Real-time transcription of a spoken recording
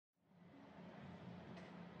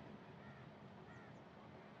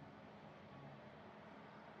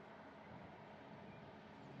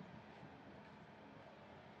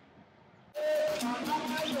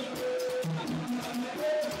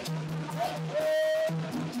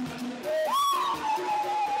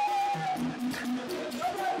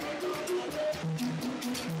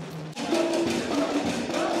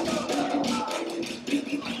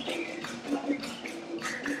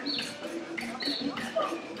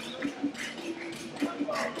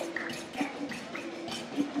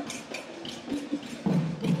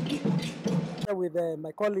With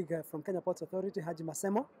my colleague from Kenya Ports Authority, Haji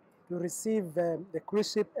Masemo, to receive the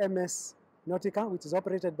cruise ship MS Nautica, which is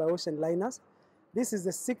operated by Ocean Liners. This is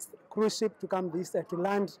the 6th cruise ship to come to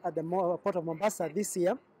land at the Port of Mombasa this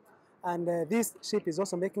year, and this ship is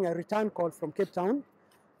also making a return call from Cape Town,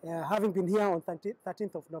 having been here on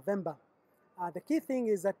 13th of November. The key thing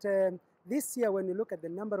is that this year, when you look at the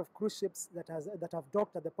number of cruise ships that have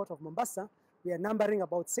docked at the Port of Mombasa, we are numbering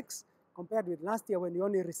about 6, compared with last year when we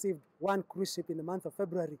only received 1 cruise ship in the month of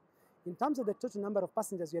February. In terms of the total number of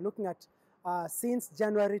passengers, you're looking at since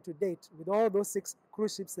January to date, with all those 6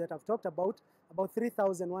 cruise ships that I've talked about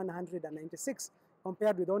 3,196,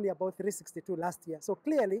 compared with only about 362 last year. So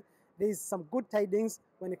clearly, there is some good tidings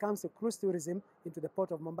when it comes to cruise tourism into the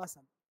Port of Mombasa.